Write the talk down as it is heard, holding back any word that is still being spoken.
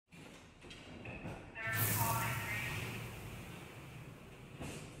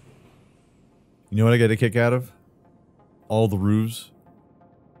You know what I get a kick out of? All the roofs.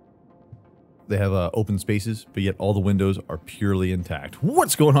 They have open spaces, but yet all the windows are purely intact.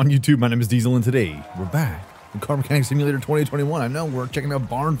 What's going on, YouTube? My name is Diesel, and today we're back in Car Mechanic Simulator 2021. I know we're checking out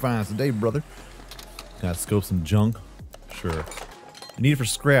barn finds today, brother. Got scopes and junk. Sure. I need it for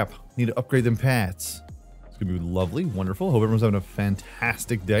scrap. Need to upgrade them pads. It's gonna be lovely, wonderful. Hope everyone's having a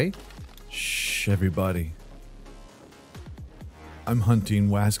fantastic day. Shh, everybody. I'm hunting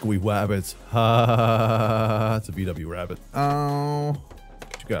wascally rabbits. Ha! It's a VW rabbit. Oh,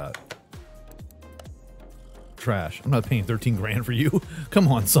 what you got? Trash. I'm not paying 13 grand for you. Come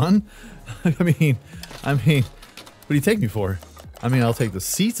on, son. I mean, what do you take me for? I mean, I'll take the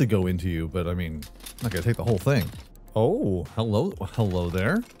seats that go into you, but I mean, I'm not gonna take the whole thing. Oh, hello, hello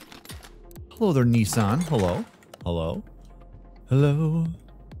there. Hello there, Nissan. Hello, hello, hello.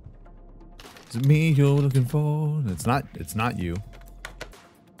 Is it me you're looking for? It's not you.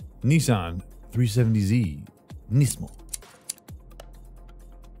 Nissan 370Z Nismo.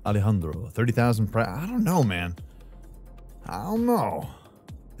 Alejandro, 30,000 price. I don't know, man. I don't know.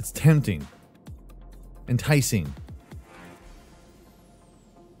 It's tempting. Enticing.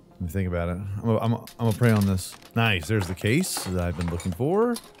 Let me think about it. I'm gonna pray on this. Nice, there's the case that I've been looking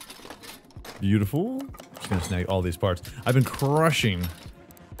for. Beautiful. Just gonna snag all these parts. I've been crushing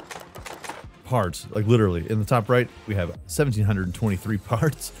parts, like literally. In the top right, we have 1,723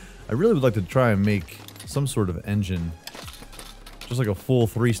 parts. I really would like to try and make some sort of engine. Just like a full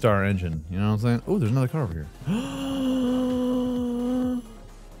 3-star engine, you know what I'm saying? Oh, there's another car over here.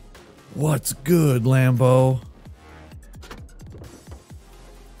 What's good, Lambo?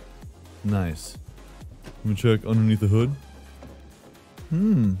 Nice. Let me check underneath the hood.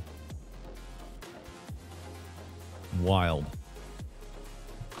 Wild.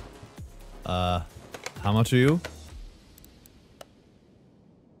 How much are you?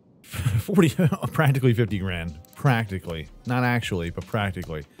 40, practically 50 grand. Practically. Not actually, but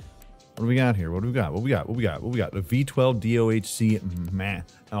practically. What do we got here? What do we got? What we got? What we got? What we got? A V12 DOHC man.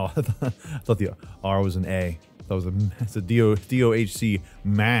 Oh, I thought the R was an A. That was it's a DOHC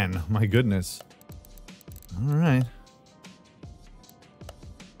man. My goodness. All right.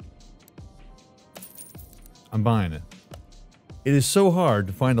 I'm buying it. It is so hard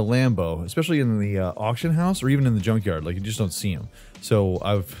to find a Lambo, especially in the auction house or even in the junkyard. Like, you just don't see them. So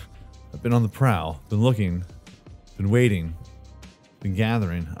I've been on the prowl, been looking, been waiting, been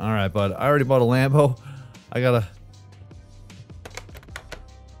gathering. All right, bud. I already bought a Lambo.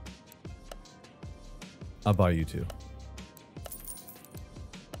 I'll buy you two.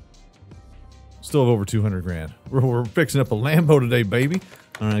 Still have over 200 grand. We're fixing up a Lambo today, baby.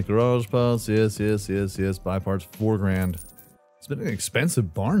 All right, garage parts. Yes. Buy parts, 4 grand. It's been an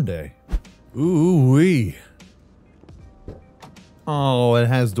expensive barn day. Ooh wee. Oh, it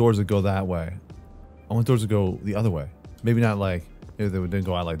has doors that go that way. I want doors that go the other way. Maybe not like, maybe they didn't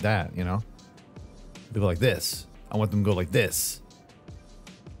go out like that, you know? They go like this. I want them to go like this.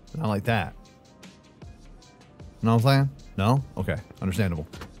 Not like that. You know what I'm saying? No? Okay, understandable.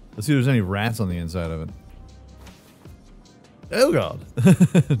 Let's see if there's any rats on the inside of it. Oh god.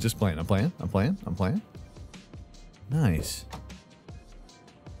 Just playing. I'm playing. Nice.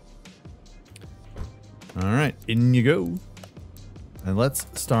 Alright, in you go. And let's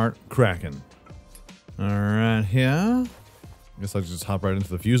start cracking. Alright, here. I guess I'll just hop right into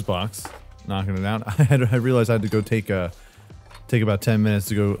the fuse box, knocking it out. I realized I had to go take about 10 minutes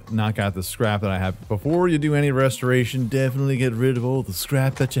to go knock out the scrap that I have. Before you do any restoration, definitely get rid of all the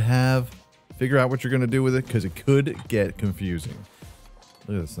scrap that you have. Figure out what you're gonna do with it, because it could get confusing.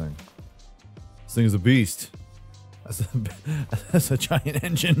 Look at this thing. This thing is a beast. That's a giant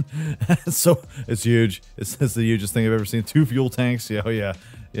engine. So it's huge. It's the hugest thing I've ever seen. 2 fuel tanks. Yeah, oh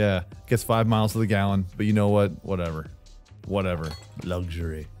yeah. Gets 5 miles to the gallon. But you know what? Whatever.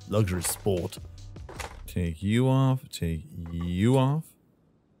 Luxury sport. Take you off. Take you off.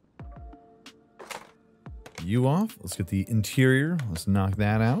 You off. Let's get the interior. Let's knock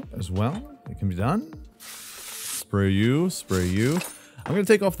that out as well. It can be done. Spray you. I'm gonna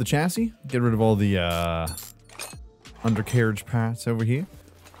take off the chassis. Get rid of all the undercarriage parts over here,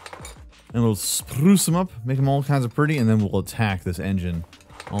 and we'll spruce them up, make them all kinds of pretty, and then we'll attack this engine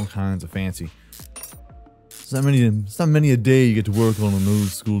all kinds of fancy. It's not many a day you get to work on an old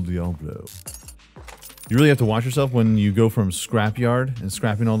school Diablo. You really have to watch yourself when you go from scrapyard and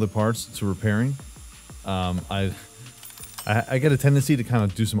scrapping all the parts to repairing. I get a tendency to kind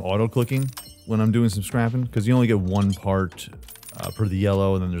of do some auto clicking when I'm doing some scrapping, because you only get 1 part per the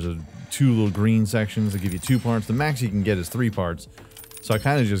yellow, and then there's 2 little green sections that give you 2 parts. The max you can get is 3 parts. So I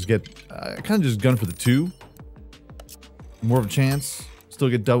kind of just gun for the 2. More of a chance. Still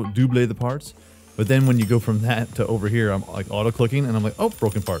get double the parts. But then when you go from that to over here, I'm like auto-clicking, and I'm like, oh,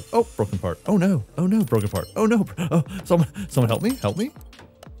 broken part. Oh, broken part. Oh, no. Oh, no. Broken part. Oh, no. Oh, someone help me. Help me.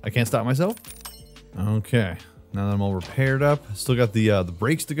 I can't stop myself. Okay. Now that I'm all repaired up, still got the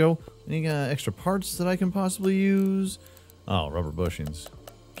brakes to go. Any extra parts that I can possibly use? Oh, rubber bushings.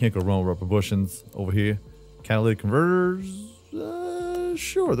 Can't go wrong with rubber bushings over here. Catalytic converters.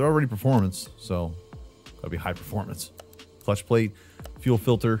 Sure, they're already performance, so gotta be high performance. Clutch plate, fuel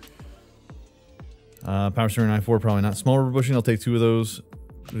filter. Power steering I4, probably not. Small rubber bushing, I'll take 2 of those.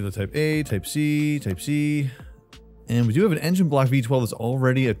 We do the type A, type C, type C. And we do have an engine block V12 that's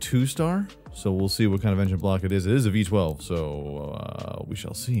already a 2-star. So we'll see what kind of engine block it is. It is a V12, so we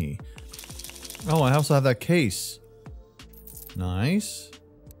shall see. Oh, I also have that case. Nice.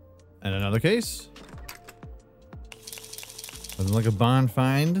 And another case. Nothing like a bond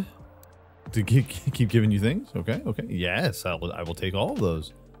find to keep giving you things. Okay, okay. Yes, I will take all of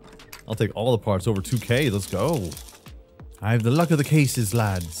those. I'll take all the parts over 2K. Let's go. I have the luck of the cases,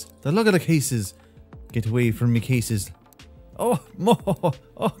 lads. The luck of the cases. Get away from me, cases. Oh, more.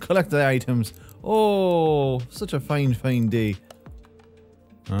 Oh, collect the items. Oh, such a fine, fine day.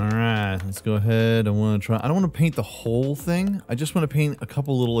 All right, let's go ahead. I don't want to paint the whole thing. I just want to paint a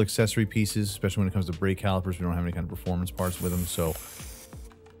couple little accessory pieces, especially when it comes to brake calipers. We don't have any kind of performance parts with them, so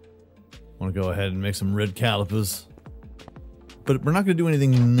I want to go ahead and make some red calipers. But we're not going to do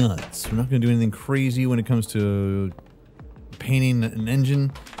anything nuts. We're not going to do anything crazy when it comes to painting an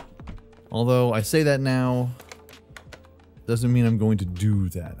engine. Although I say that now, doesn't mean I'm going to do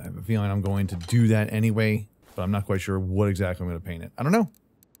that. I have a feeling I'm going to do that anyway, but I'm not quite sure what exactly I'm going to paint it. I don't know.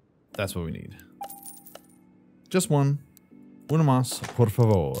 That's what we need. Just one. Uno más, por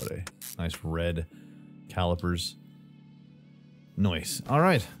favor. Nice red calipers. Nice. All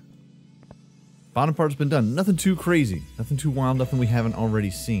right. Bottom part's been done. Nothing too crazy. Nothing too wild. Nothing we haven't already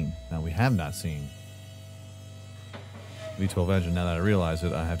seen. Now, we have not seen V12 engine. Now that I realize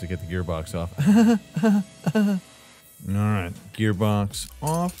it, I have to get the gearbox off. Alright. Gearbox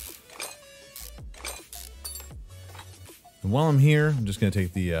off. And while I'm here, I'm just going to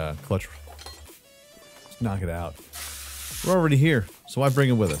take the clutch. Let's knock it out. We're already here, so why bring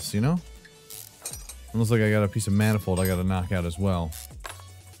it with us, you know? It looks like I got a piece of manifold I got to knock out as well.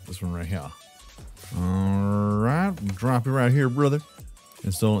 This one right here. Alright, drop it right here, brother.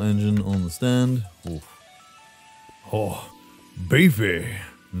 Install engine on the stand. Oof. Oh, beefy.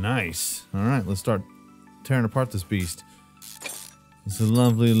 Nice. Alright, let's start tearing apart this beast. It's a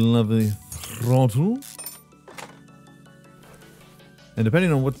lovely, lovely throttle. And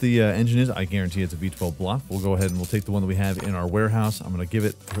depending on what the engine is, I guarantee it's a V12 block. We'll go ahead and we'll take the one that we have in our warehouse. I'm going to give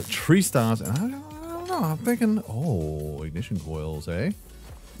it 3 stars. And I don't know, I'm thinking, oh, ignition coils, eh?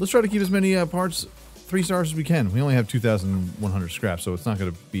 Let's try to keep as many parts 3 stars as we can. We only have 2,100 scrap, so it's not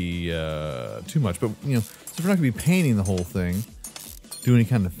going to be too much. But, you know, so we're not going to be painting the whole thing, do any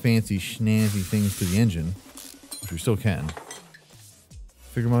kind of fancy, snazzy things to the engine, which we still can.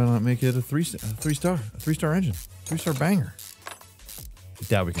 Figure why not make it a 3-star engine, 3-star banger. I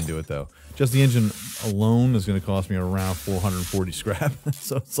doubt we can do it though. Just the engine alone is going to cost me around 440 scrap.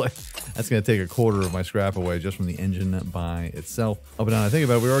 So it's like, that's going to take a quarter of my scrap away just from the engine by itself. Oh, but now I think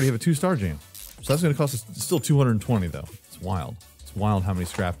about it, we already have a 2-star jam. So that's going to cost us still 220 though. It's wild. It's wild how many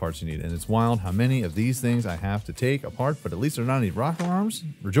scrap parts you need. And it's wild how many of these things I have to take apart, but at least they're not any rock alarms.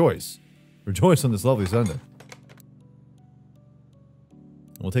 Rejoice. Rejoice on this lovely Sunday.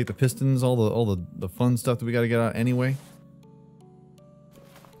 We'll take the pistons, all the fun stuff that we got to get out anyway.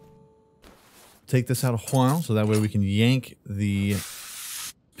 Take this out a while, so that way we can yank the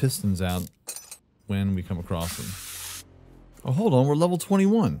pistons out when we come across them. Oh, hold on, we're level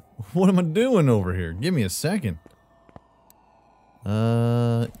 21. What am I doing over here? Give me a second.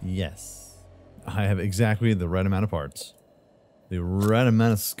 Yes. I have exactly the right amount of parts. The right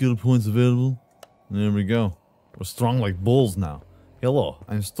amount of skill points available. There we go. We're strong like bulls now. Hello,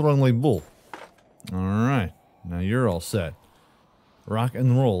 I'm strong like bull. Alright, now you're all set. Rock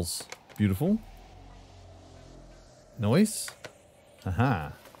and rolls. Beautiful. Noise.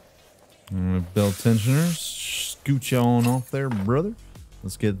 Aha. Belt tensioners. Scoot you on off there, brother.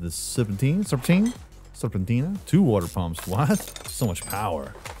 Let's get the serpentina. 2 water pumps. What? So much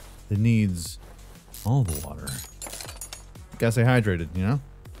power. It needs all the water. Gotta stay hydrated, you know?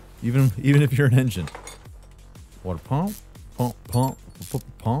 Even if you're an engine. Water pump. Pump, pump, pump,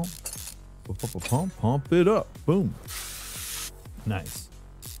 pump. Pump, pump it up. Boom. Nice.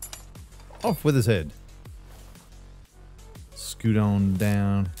 Off with his head. Scoot on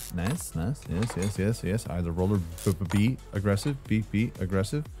down. Nice, nice. Yes. Either roller B aggressive, B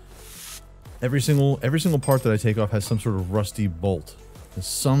aggressive. Every single part that I take off has some sort of rusty bolt There's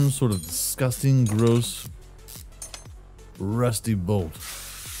some sort of disgusting, gross, rusty bolt.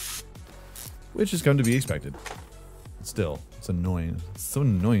 Which is going to be expected. Still, it's annoying. It's so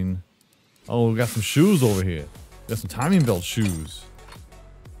annoying. Oh, we got some shoes over here. We got some timing belt shoes.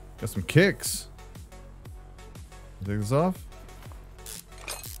 Got some kicks. Take this off.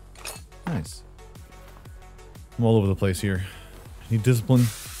 Nice. I'm all over the place here. Need discipline.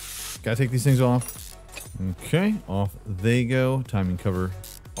 Gotta take these things off. Okay, off they go. Timing cover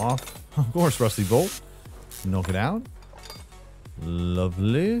off. Of course, rusty bolt. Knock it out.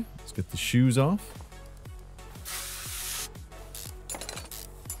 Lovely. Let's get the shoes off.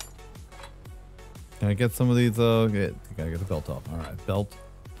 Can I get some of these? Gotta get the belt off. All right, belt.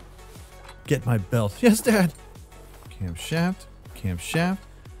 Get my belt. Yes, Dad. Camshaft. Camshaft.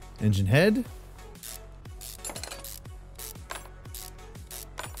 Engine head.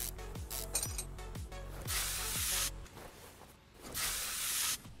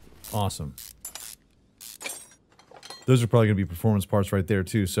 Awesome. Those are probably going to be performance parts right there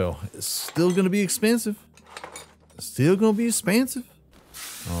too, so it's still going to be expensive. Still going to be expensive.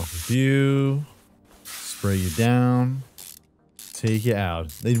 Off view. Spray you down. Take you out.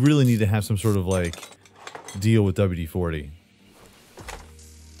 They really need to have some sort of like deal with WD-40.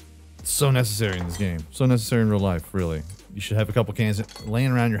 It's so necessary in this game. So necessary in real life, really. You should have a couple cans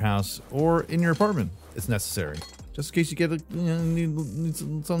laying around your house or in your apartment. It's necessary. Just in case you get need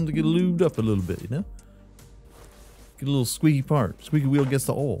something to get lubed up a little bit, you know? Get a little squeaky part. Squeaky wheel gets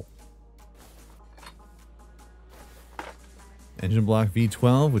the oil. Engine block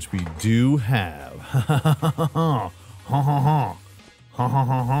V12, which we do have.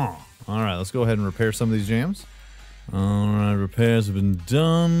 Alright, let's go ahead and repair some of these jams. Alright, repairs have been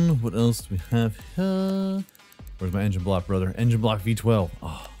done. What else do we have here? Where's my engine block, brother? Engine block V12.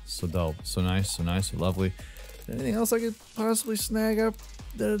 Oh, so dope. So nice, so lovely. Anything else I could possibly snag up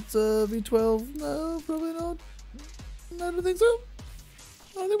that's V12? No, probably not. I don't think so.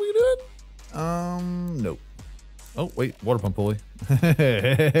 I don't think we can do it. Nope. Oh, wait, water pump pulley.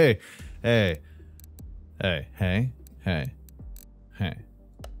 Hey.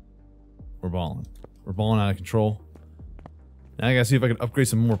 We're balling. We're balling out of control. Now I gotta see if I can upgrade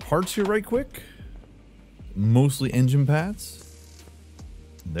some more parts here right quick. Mostly engine pads.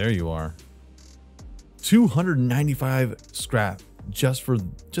 There you are. 295 scrap just to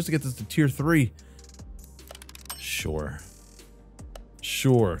get this to tier 3. Sure.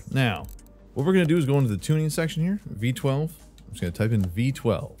 Now, what we're gonna do is go into the tuning section here. V12. I'm just gonna type in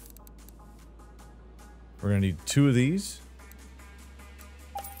V12. We're gonna need 2 of these.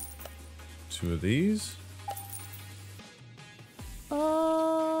 2 of these.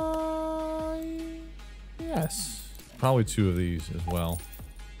 Yes. Probably 2 of these as well.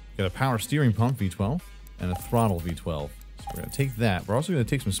 Got a power steering pump V12 and a throttle V12. So we're gonna take that. We're also gonna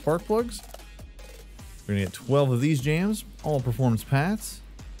take some spark plugs. We're gonna get 12 of these jams, all performance pads.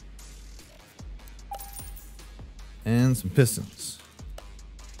 And some pistons.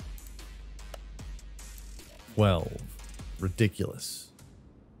 12. Ridiculous.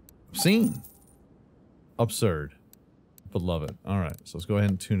 Obscene. Absurd. But love it. Alright, so let's go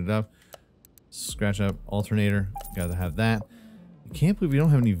ahead and tune it up. Scratch up alternator. Gotta have that. I can't believe we don't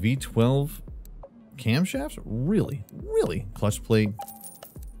have any V12 camshafts. Really? Clutch plate.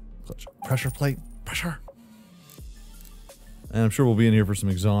 Pressure plate. Pressure. And I'm sure we'll be in here for some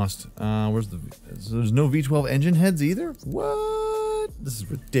exhaust. Where's the... So there's no V12 engine heads either? What? This is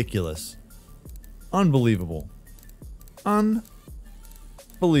ridiculous. Unbelievable. Unbelievable.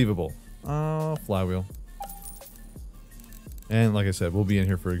 Flywheel. And like I said, we'll be in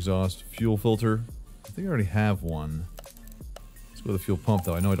here for exhaust. Fuel filter. I think I already have one. Let's go to the fuel pump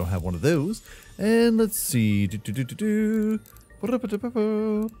though. I know I don't have one of those. And let's see.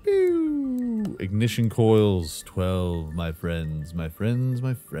 Ignition coils. 12, my friends.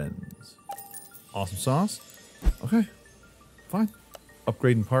 Awesome sauce. Okay. Fine.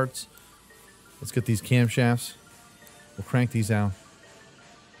 Upgrading parts. Let's get these camshafts. We'll crank these out.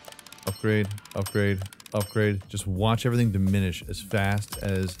 Upgrade. Just watch everything diminish as fast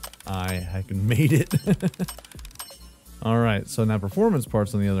as I heckin' made it. Alright, so now performance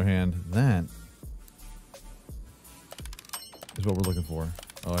parts on the other hand, that is what we're looking for.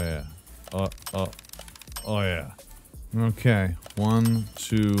 Oh yeah. Oh yeah. Okay, 1,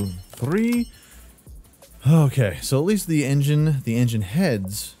 2, 3. Okay, so at least the engine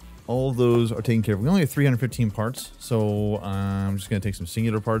heads, all those are taken care of. We only have 315 parts, so I'm just gonna take some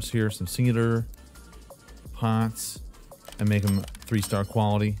singular parts here, some singular pots, and make them 3-star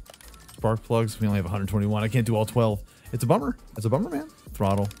quality. Spark plugs, we only have 121. I can't do all 12. It's a bummer. It's a bummer, man.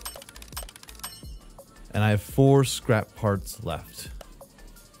 Throttle. And I have 4 scrap parts left.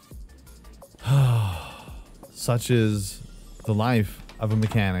 Such is the life of a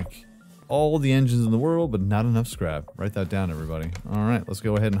mechanic. All the engines in the world, but not enough scrap. Write that down, everybody. All right, let's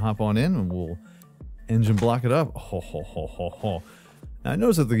go ahead and hop on in, and we'll engine block it up. Ho, ho, ho, ho, ho. Now, I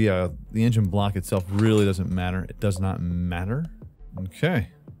notice that the engine block itself really doesn't matter. It does not matter. Okay.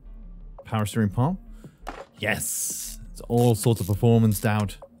 Power steering pump. Yes. It's all sorts of performance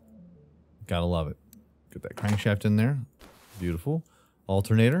out. Gotta love it. Get that crankshaft in there. Beautiful.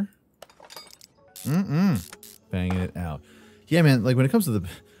 Alternator. Banging it out. Yeah, man, like when it comes to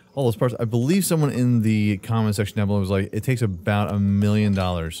all those parts, I believe someone in the comment section down below was like, it takes about $1 million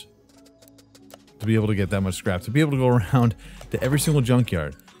to be able to get that much scrap, to be able to go around to every single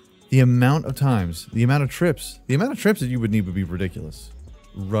junkyard. The amount of times, the amount of trips that you would need would be ridiculous.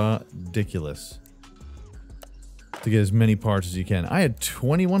 Ridiculous. To get as many parts as you can. I had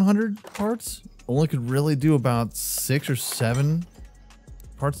 2,100 parts. Only could really do about 6 or 7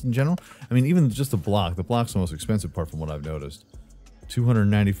 parts in general. I mean, even just the block. The block's the most expensive part from what I've noticed.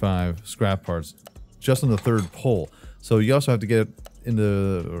 295 scrap parts just on the third pull. So you also have to get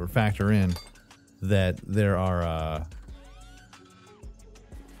into, or factor in, that there are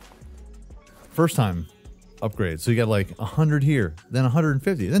first time upgrades. So you got like 100 here, then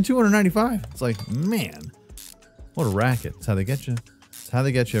 150, then 295. It's like, man, what a racket. That's how they get you. That's how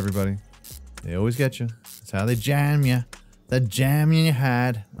they get you, everybody. They always get you. That's how they jam you. That jam you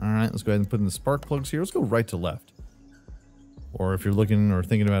had. All right, let's go ahead and put in the spark plugs here. Let's go right to left. Or if you're looking or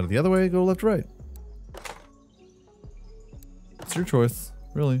thinking about it the other way, go left to right. It's your choice,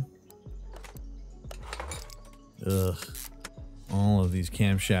 really. Ugh. All of these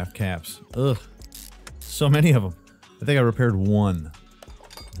camshaft caps. Ugh. So many of them. I think I repaired one.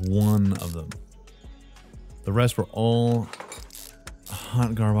 One of them. The rest were all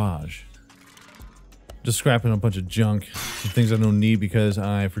hot garbage. Just scrapping a bunch of junk, some things I don't need because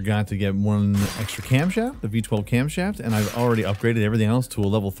I forgot to get one extra camshaft, the V12 camshaft, and I've already upgraded everything else to a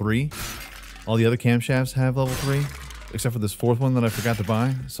level 3. All the other camshafts have level 3, except for this 4th one that I forgot to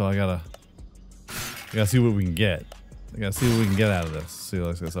buy. So I gotta see what we can get. I gotta see what we can get out of this. See,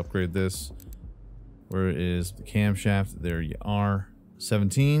 let's upgrade this. Where is the camshaft? There you are.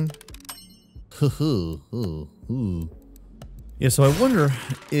 17. Yeah, so I wonder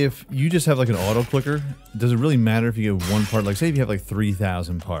if you just have like an auto clicker, does it really matter if you get one part? Like say if you have like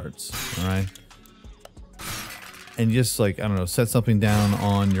 3,000 parts, all right? And just like, I don't know, set something down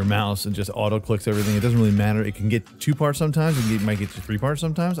on your mouse and just auto clicks everything. It doesn't really matter. It can get 2 parts sometimes, it might get you 3 parts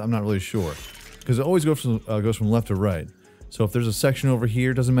sometimes. I'm not really sure. Because it always goes from left to right. So if there's a section over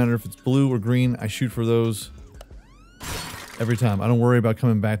here, doesn't matter if it's blue or green, I shoot for those every time. I don't worry about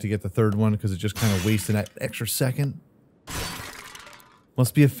coming back to get the 3rd one because it just kind of wasted that extra second.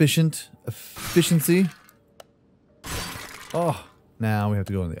 Must be efficient. Efficiency. Oh, now we have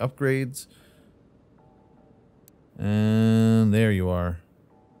to go in the upgrades. And there you are.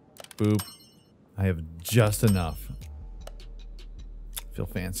 Boop. I have just enough. I feel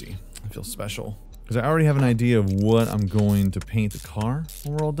fancy. I feel special. Because I already have an idea of what I'm going to paint the car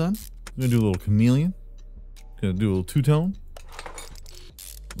when we're all done. I'm going to do a little chameleon. Going to do a little two-tone.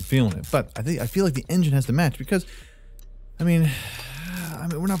 I'm feeling it. But I feel like the engine has to match because, I mean,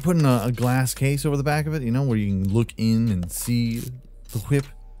 we're not putting a glass case over the back of it, you know, where you can look in and see the whip.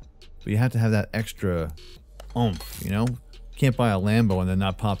 But you have to have that extra oomph, you know? You can't buy a Lambo and then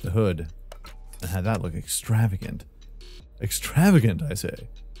not pop the hood and have that look extravagant. Extravagant, I say.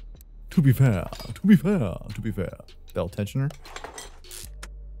 To be fair, to be fair, to be fair. Belt tensioner.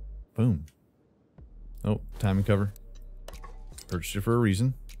 Boom. Oh, timing cover. Purchased it for a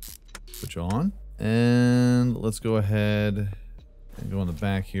reason. Put you on. And let's go ahead and go on the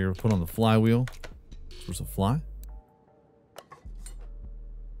back here. Put on the flywheel. Source of fly.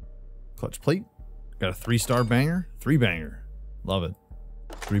 Clutch plate. Got a 3-star banger. 3-banger. Love it.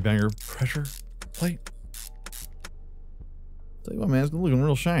 3-banger pressure plate. Tell you what, man, it's looking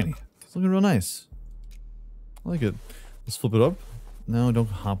real shiny. It's looking real nice. I like it. Let's flip it up. No, don't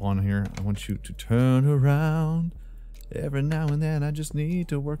hop on here. I want you to turn around. Every now and then I just need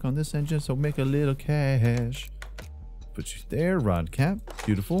to work on this engine, so make a little cash. Put you there, rod cap.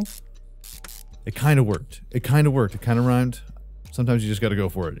 Beautiful. It kind of worked. It kind of worked. It kind of rhymed. Sometimes you just got to go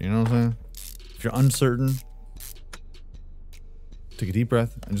for it. You know what I'm saying? If you're uncertain, take a deep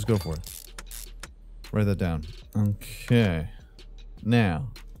breath and just go for it. Write that down. Okay. Now,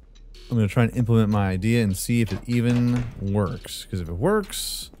 I'm going to try and implement my idea and see if it even works. Because if it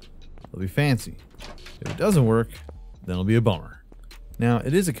works, it'll be fancy. If it doesn't work, then it'll be a bummer. Now,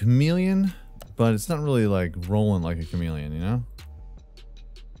 it is a chameleon, but it's not really like rolling like a chameleon, you know?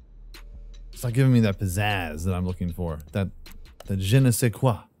 It's not giving me that pizzazz that I'm looking for. That je ne sais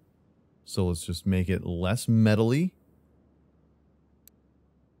quoi. So let's just make it less metally.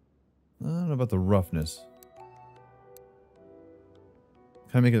 I don't know about the roughness.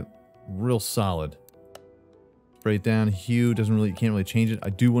 Kind of make it real solid. Spray it down. Hue doesn't really, can't really change it. I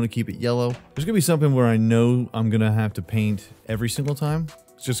do want to keep it yellow. There's gonna be something where I know I'm gonna have to paint every single time.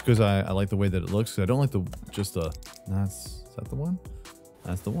 It's just because I like the way that it looks. I don't like the is that the one?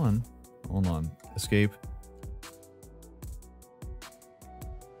 That's the one. Hold on. Escape.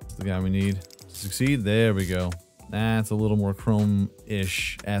 That's the guy we need to succeed. There we go. That's a little more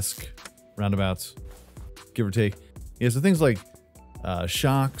chrome-ish-esque roundabouts, give or take. Yeah, so things like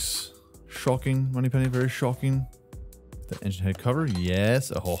shocks, shocking, Moneypenny, very shocking. The engine head cover,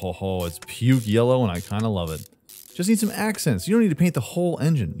 yes. Oh, it's puke yellow, and I kind of love it. Just need some accents. You don't need to paint the whole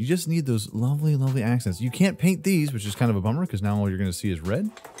engine. You just need those lovely, lovely accents. You can't paint these, which is kind of a bummer, because now all you're going to see is red.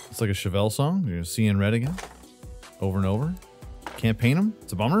 It's like a Chevelle song. You're going to see in red again, over and over. Can't paint them.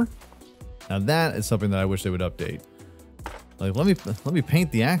 It's a bummer. Now that is something that I wish they would update. Like, let me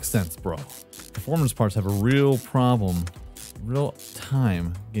paint the accents, bro. Performance parts have a real problem, real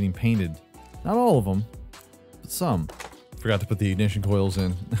time getting painted. Not all of them, but some. Forgot to put the ignition coils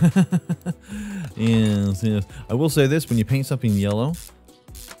in. Yes. I will say this: when you paint something yellow,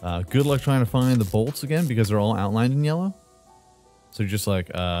 good luck trying to find the bolts again because they're all outlined in yellow. So you're just like,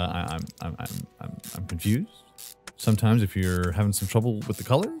 I'm confused. Sometimes if you're having some trouble with the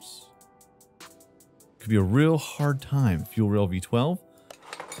colors, it could be a real hard time. Fuel rail V12.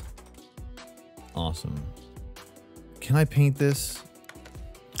 Awesome. Can I paint this?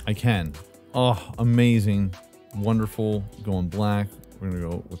 I can. Oh, amazing. Wonderful. Going black. We're going to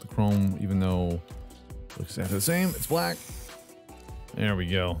go with the chrome, even though it looks exactly the same. It's black. There we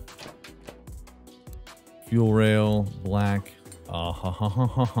go. Fuel rail, black.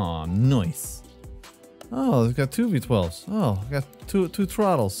 Nice. Oh, it's got two V12s. Oh, I got two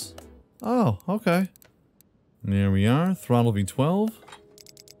throttles. Oh, okay. There we are. Throttle V12.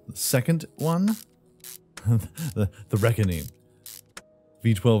 The second one. the reckoning.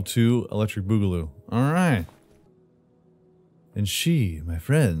 V12-2 electric boogaloo. All right. And she, my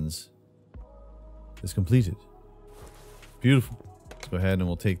friends, is completed. Beautiful. Let's go ahead and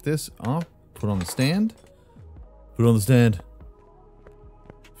we'll take this off. Put it on the stand. Put it on the stand.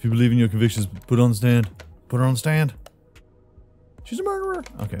 If you believe in your convictions, put it on the stand. Put her on the stand. She's a murderer.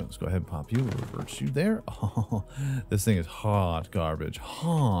 Okay, let's go ahead and pop you. Reverse you there. Oh, this thing is hot garbage.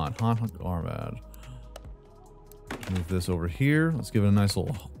 Hot garbage. Move this over here. Let's give it a nice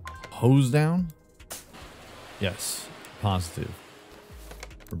little hose down. Yes, positive.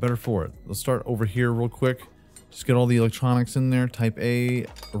 We're better for it. Let's start over here real quick. Just get all the electronics in there. Type A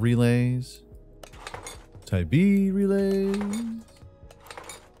relays. Type B relays.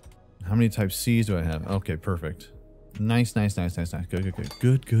 How many type C's do I have? Okay, perfect. Nice. Good.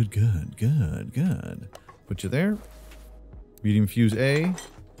 Put you there. Medium fuse A.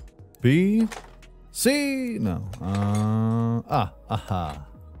 B. C. No. Aha.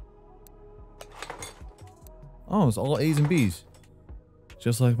 Oh, it's all A's and B's.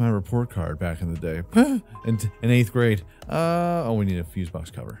 Just like my report card back in the day. in 8th grade. Oh, we need a fuse box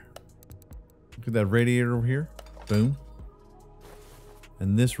cover. Look at that radiator over here. Boom.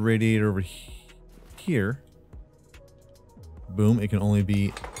 And this radiator over here. Boom. It can only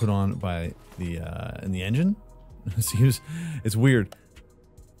be put on by the in the engine. It's weird.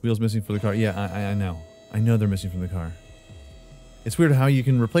 Wheels missing for the car. Yeah, I know. I know they're missing from the car. It's weird how you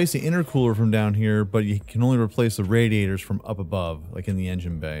can replace the intercooler from down here, but you can only replace the radiators from up above, like in the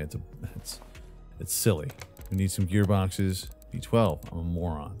engine bay. It's silly. We need some gearboxes. V12. I'm a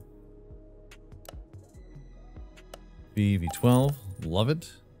moron. V12. Love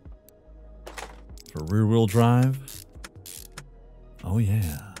it. For rear wheel drive. Oh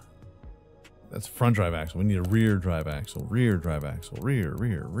yeah. That's front drive axle. We need a rear drive axle. Rear drive axle. Rear.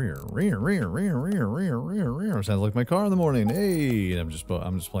 Sounds like my car in the morning. Hey, I'm just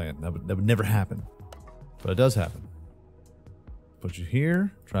playing. That would never happen, but it does happen. Put you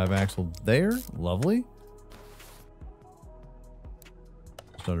here. Drive axle there. Lovely.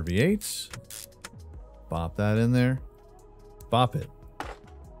 Starter V8s. Bop that in there. Bop it.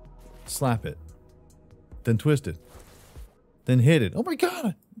 Slap it. Then twist it. Then hit it. Oh my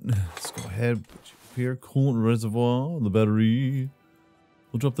god. Let's go ahead, put you up here, coolant reservoir, the battery.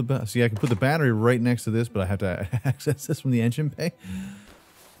 We'll drop the battery. See, I can put the battery right next to this, but I have to access this from the engine bay.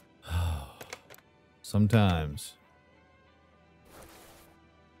 Sometimes.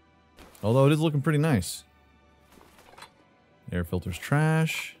 Although it is looking pretty nice. Air filter's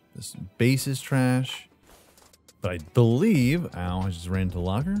trash. This base is trash. But I believe, ow, I just ran into the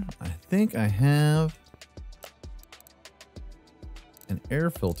locker. I think I have an air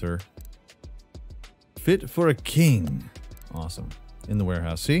filter Fit for a king. Awesome. In the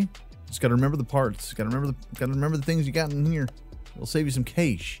warehouse. See? Just gotta remember the parts. Gotta remember the things you got in here. It'll save you some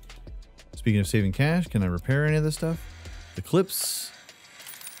cash. Speaking of saving cash, can I repair any of this stuff? The clips,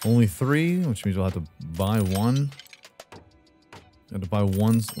 only 3, which means we'll have to buy one. I have to buy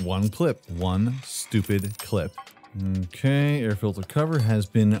one clip. One stupid clip. Okay, air filter cover has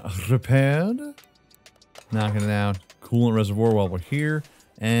been repaired. Knocking it out. Coolant reservoir while we're here.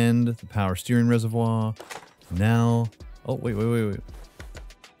 And the power steering reservoir. Now, oh, wait.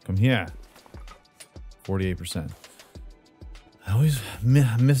 Come here. 48%. I always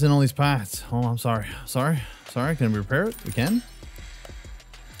missing all these parts. Oh, I'm sorry. Sorry. Can we repair it? We can?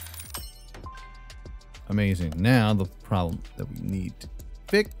 Amazing. Now, the problem that we need to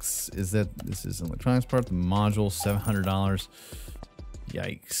fix is that this is an electronics part. The module, $700.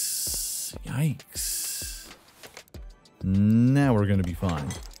 Yikes. Now we're going to be fine.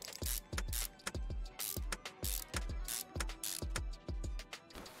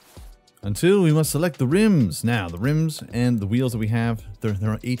 Until we must select the rims. Now, the rims and the wheels that we have,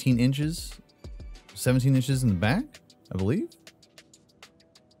 they're 18 inches, 17 inches in the back, I believe.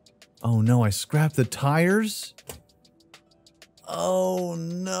 Oh no, I scrapped the tires? Oh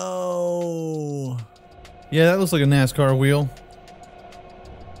no. Yeah, that looks like a NASCAR wheel.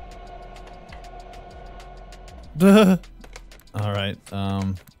 Duh. All right,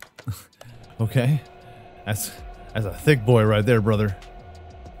 okay. That's a thick boy right there, brother.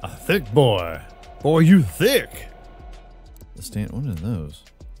 A thick boy. Boy, you thick. The stand. What are those?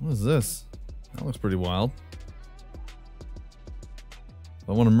 What is this? That looks pretty wild.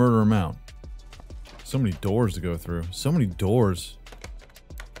 I want to murder him out. So many doors to go through. So many doors.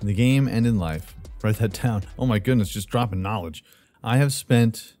 In the game and in life. Write that down. Oh my goodness, just dropping knowledge. I have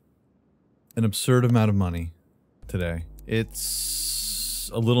spent an absurd amount of money today.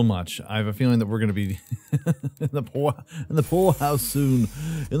 It's a little much. I have a feeling that we're going to be in the pool house soon.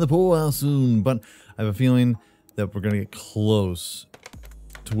 But I have a feeling that we're going to get close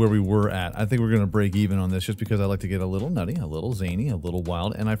to where we were at. I think we're going to break even on this just because I like to get a little nutty, a little zany, a little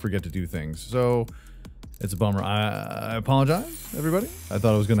wild, and I forget to do things. So it's a bummer. I apologize, everybody. I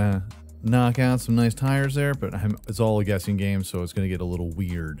thought I was going to knock out some nice tires there, but it's all a guessing game, so it's going to get a little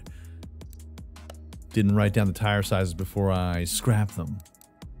weird. Didn't write down the tire sizes before I scrap them.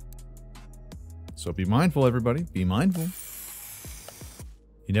 So be mindful, everybody. Be mindful.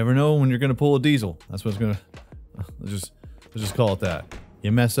 You never know when you're going to pull a diesel. That's what's going to... Let's just call it that.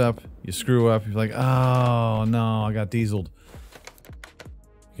 You mess up, you screw up, you're like, oh no, I got dieseled.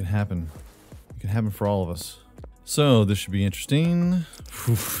 It can happen. It can happen for all of us. So this should be interesting.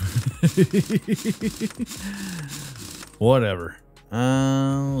 Whatever.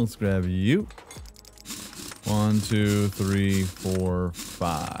 Let's grab you. 1, 2, 3, 4,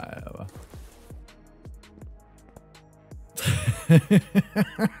 5.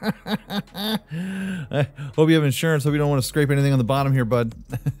 I hope you have insurance. Hope you don't want to scrape anything on the bottom here, bud.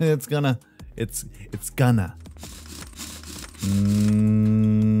 It's gonna.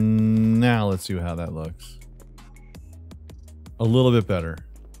 Now let's see how that looks. A little bit better.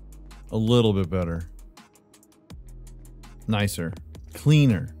 A little bit better. Nicer.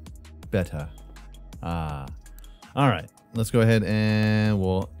 Cleaner. Better. All right. Let's go ahead and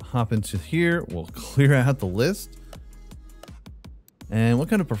we'll hop into here. We'll clear out the list. And what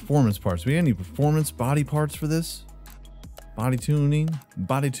kind of performance parts? Do we have any performance body parts for this? Body tuning?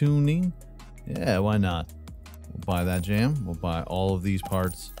 Body tuning? Yeah, why not? We'll buy that jam. We'll buy all of these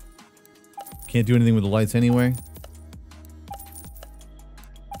parts. Can't do anything with the lights anyway.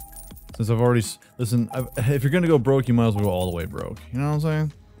 Since I've already... Listen, if you're going to go broke, you might as well go all the way broke. You know what I'm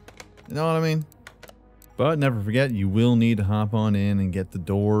saying? You know what I mean? But never forget, you will need to hop on in and get the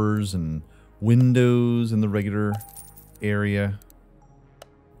doors and windows in the regular area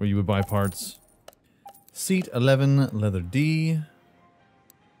where you would buy parts. Seat 11, leather D.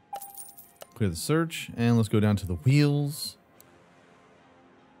 Clear the search, and let's go down to the wheels.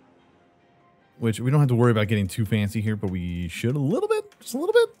 Which we don't have to worry about getting too fancy here, but we should a little bit, just a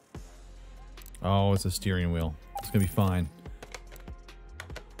little bit. Oh, it's a steering wheel. It's gonna be fine.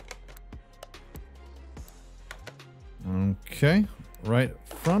 Okay, right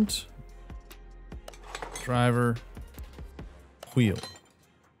front, driver, wheel.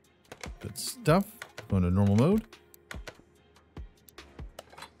 Good stuff. Go into normal mode.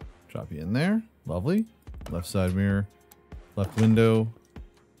 Drop you in there. Lovely. Left side mirror, left window,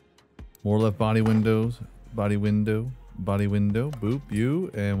 more left body windows, body window, boop, you,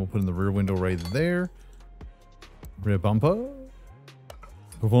 and we'll put in the rear window right there. Rear bumper,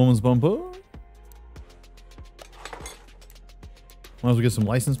 performance bumper. Might as well get some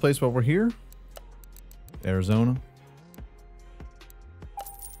license plates while we're here. Arizona.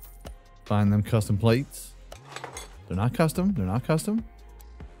 Find them custom plates. They're not custom. They're not custom.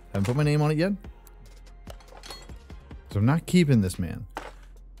 Haven't put my name on it yet. So I'm not keeping this, man.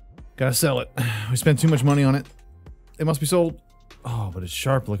 Gotta sell it. We spent too much money on it. It must be sold. Oh, but it's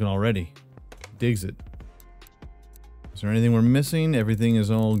sharp looking already. Digs it. Is there anything we're missing? Everything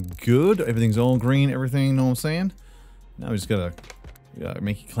is all good. Everything's all green. Everything, you know what I'm saying? Now we just gotta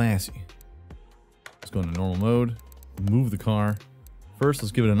make it classy. Let's go into normal mode. Move the car. First,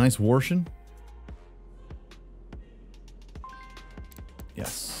 let's give it a nice washing.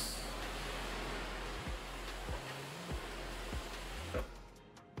 Yes.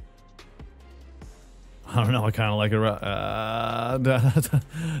 I don't know. I kind of like it.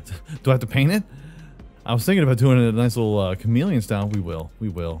 Do I have to paint it? I was thinking about doing it a nice little chameleon style. We will. We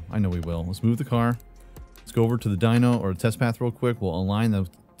will. I know we will. Let's move the car. Let's go over to the dyno or test path real quick. We'll align the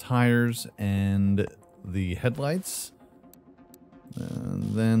tires and the headlights.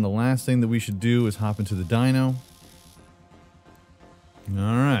 And then the last thing that we should do is hop into the dyno.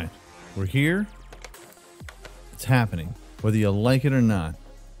 Alright. We're here. It's happening. Whether you like it or not.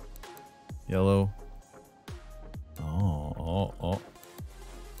 Yellow. Oh.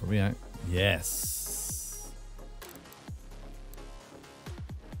 Where we at? Yes.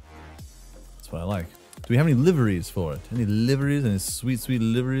 That's what I like. Do we have any liveries for it? Any liveries? Any sweet, sweet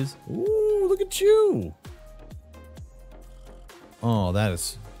liveries? Ooh, look at you. Oh, that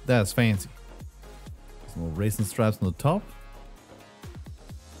is fancy. Some little racing stripes on the top.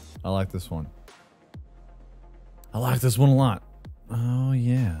 I like this one. I like this one a lot. Oh,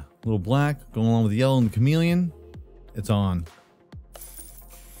 yeah. A little black going along with the yellow and the chameleon. It's on.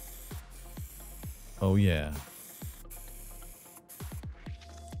 Oh, yeah.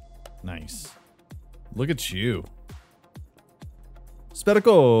 Nice. Look at you.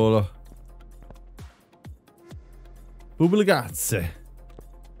 Spettacolo. Boobiligazze.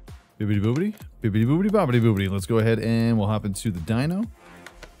 Bibbidi boobidi. Bibbidi boobidi bobbidi boobidi. Let's go ahead and we'll hop into the dyno.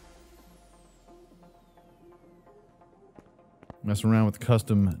 Mess around with the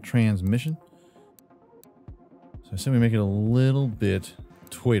custom transmission. So I say we make it a little bit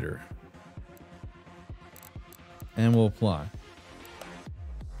tighter. And we'll apply.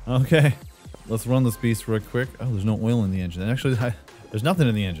 Okay. Let's run this beast real quick. Oh, there's no oil in the engine. Actually, there's nothing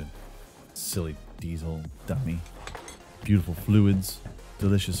in the engine. Silly diesel dummy. Beautiful fluids.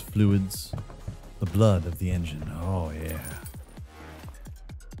 Delicious fluids. The blood of the engine. Oh, yeah.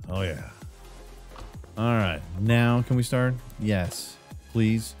 Oh, yeah. All right. Now, can we start? Yes.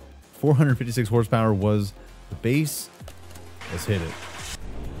 Please. 456 horsepower was the base. Let's hit it.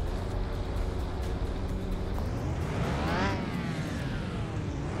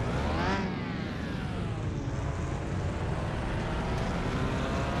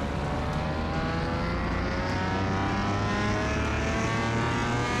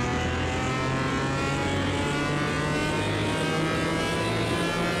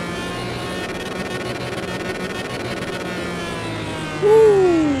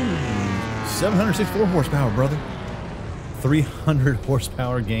 Woo! 764 horsepower, brother. 300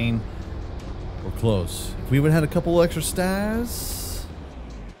 horsepower gain. We're close. If we would have had a couple extra stars,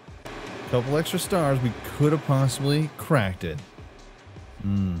 we could have possibly cracked it.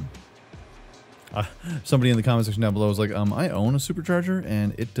 Somebody in the comment section down below was like, I own a supercharger,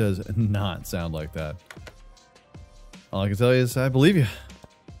 and it does not sound like that. All I can tell you is I believe you.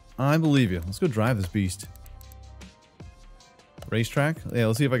 I believe you. Let's go drive this beast. Racetrack? Yeah,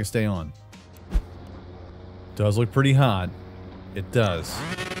 let's see if I can stay on. Does look pretty hot. It does.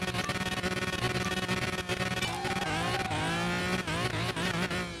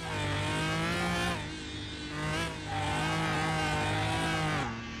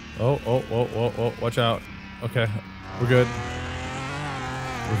 Oh, watch out. Okay, we're good.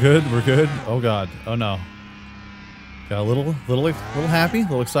 We're good. Oh god. Oh no. Got a little happy, a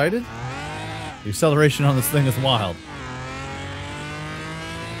little excited. The acceleration on this thing is wild.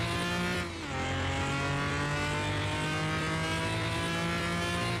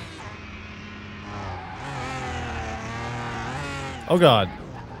 Oh god.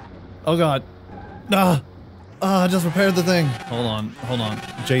 Oh god. I just repaired the thing. Hold on.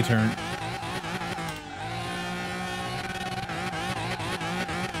 J-turn.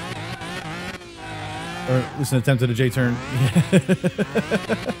 Or at least an attempt at a J-turn.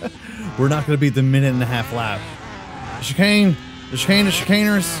 We're not going to beat the minute-and-a-half lap. Chicane. The chicane is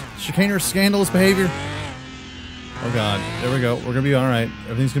chicanerous, scandalous behavior. Oh god. There we go. We're going to be alright.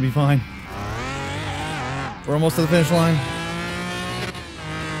 Everything's going to be fine. We're almost to the finish line.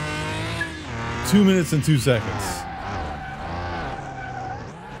 2 minutes and 2 seconds.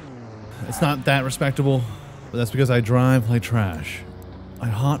 It's not that respectable, but that's because I drive like trash. I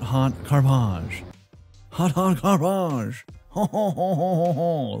hot garbage. Hot garbage. Ho, ho, ho, ho, ho,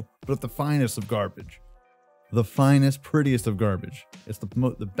 ho. But the finest of garbage. The finest, prettiest of garbage. It's the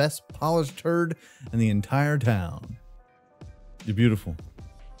best polished turd in the entire town. You're beautiful.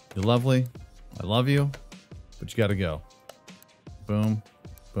 You're lovely. I love you. But you gotta go. Boom.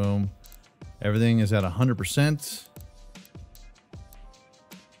 Boom. Everything is at 100%.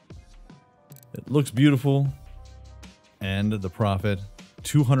 It looks beautiful. And the profit.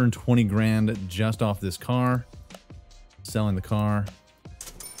 220 grand just off this car. Selling the car.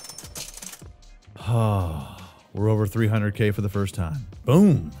 We're over 300K for the first time.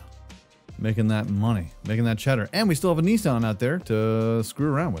 Boom. Making that money. Making that cheddar. And we still have a Nissan out there to screw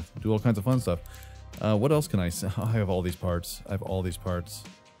around with. Do all kinds of fun stuff. What else can I say? I have all these parts. I have all these parts.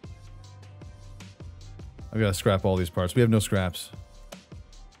 I've got to scrap all these parts. We have no scraps.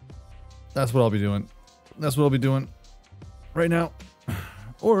 That's what I'll be doing. That's what I'll be doing right now.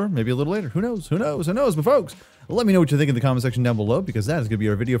 Or maybe a little later. Who knows? Who knows? Who knows? But folks, let me know what you think in the comment section down below, because that is going to be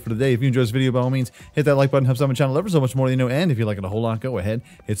our video for today. If you enjoyed this video, by all means, hit that like button, helps out my channel ever so much more than you know. And if you like it a whole lot, go ahead,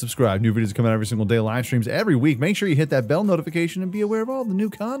 hit subscribe. New videos come out every single day, live streams every week. Make sure you hit that bell notification and be aware of all the new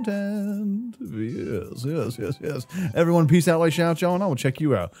content. Yes, yes, yes, yes. Everyone, peace out, like, shout, y'all, and I will check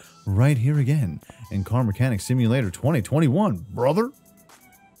you out right here again in Car Mechanic Simulator 2021, brother.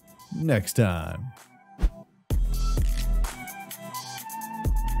 Next time.